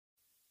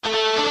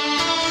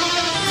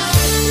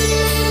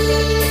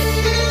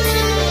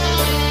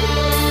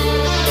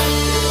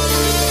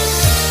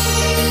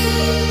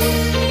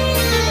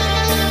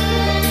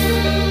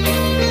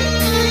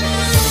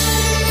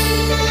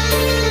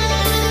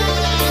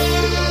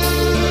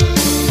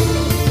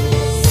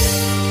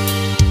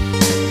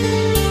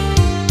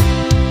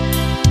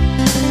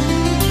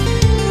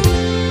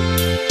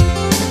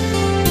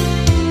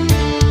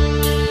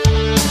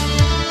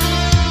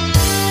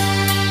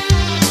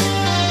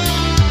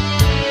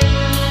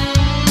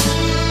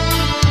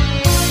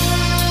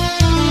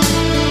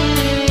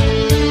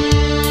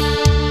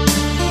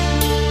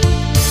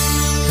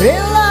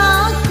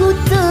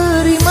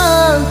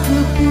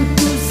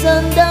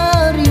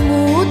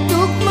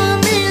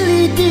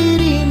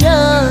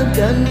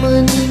dan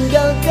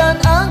meninggalkan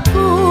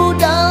aku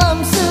dalam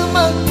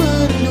semak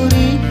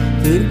berduri,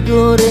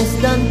 tergores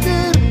dan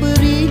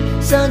terperi,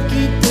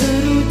 sakit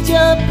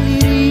terucap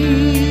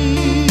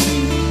lirih.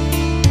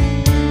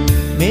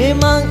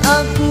 Memang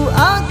aku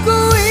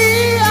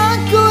akui,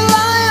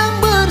 akulah yang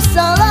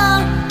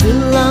bersalah,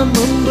 telah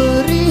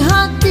memberi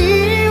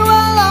hati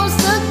walau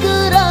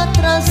sekerat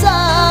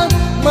rasa.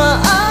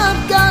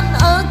 Maafkan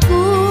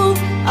aku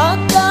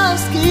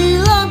atas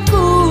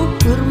kilapku,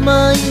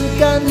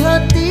 permainkan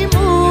hati